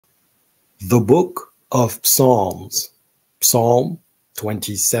The Book of Psalms, Psalm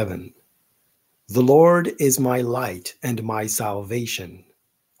 27. The Lord is my light and my salvation.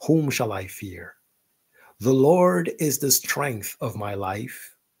 Whom shall I fear? The Lord is the strength of my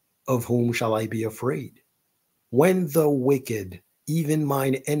life. Of whom shall I be afraid? When the wicked, even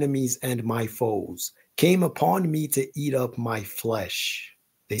mine enemies and my foes, came upon me to eat up my flesh,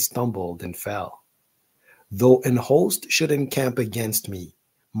 they stumbled and fell. Though an host should encamp against me,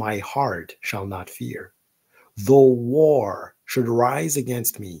 my heart shall not fear. Though war should rise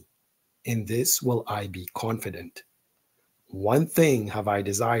against me, in this will I be confident. One thing have I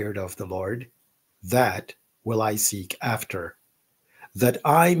desired of the Lord, that will I seek after, that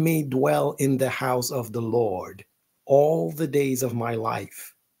I may dwell in the house of the Lord all the days of my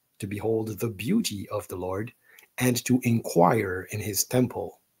life, to behold the beauty of the Lord, and to inquire in his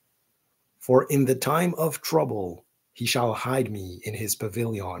temple. For in the time of trouble he shall hide me in his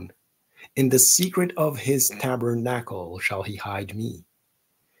pavilion. In the secret of his tabernacle shall he hide me.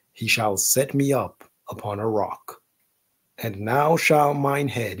 He shall set me up upon a rock. And now shall mine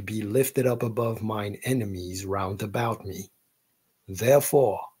head be lifted up above mine enemies round about me.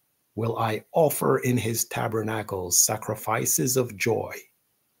 Therefore will I offer in his tabernacle sacrifices of joy.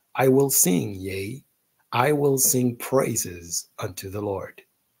 I will sing, yea, I will sing praises unto the Lord.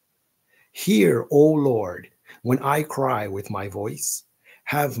 Hear, O Lord, when I cry with my voice.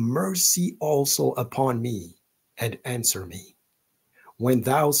 Have mercy also upon me, and answer me. When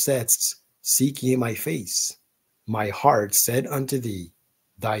thou saidst, Seek ye my face, my heart said unto thee,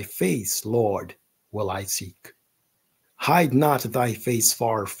 Thy face, Lord, will I seek. Hide not thy face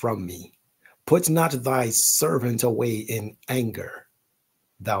far from me. Put not thy servant away in anger.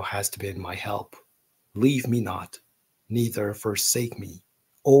 Thou hast been my help. Leave me not, neither forsake me,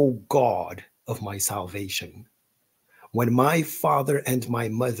 O God of my salvation. When my father and my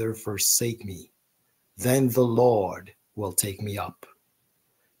mother forsake me, then the Lord will take me up.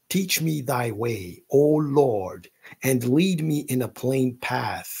 Teach me thy way, O Lord, and lead me in a plain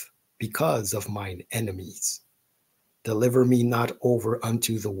path because of mine enemies. Deliver me not over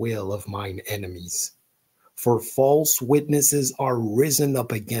unto the will of mine enemies, for false witnesses are risen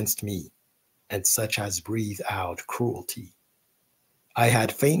up against me, and such as breathe out cruelty. I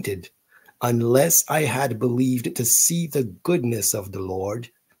had fainted, unless I had believed to see the goodness of the Lord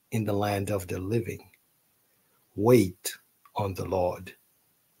in the land of the living. Wait on the Lord.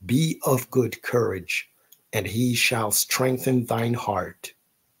 Be of good courage, and he shall strengthen thine heart.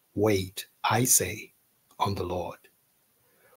 Wait, I say, on the Lord.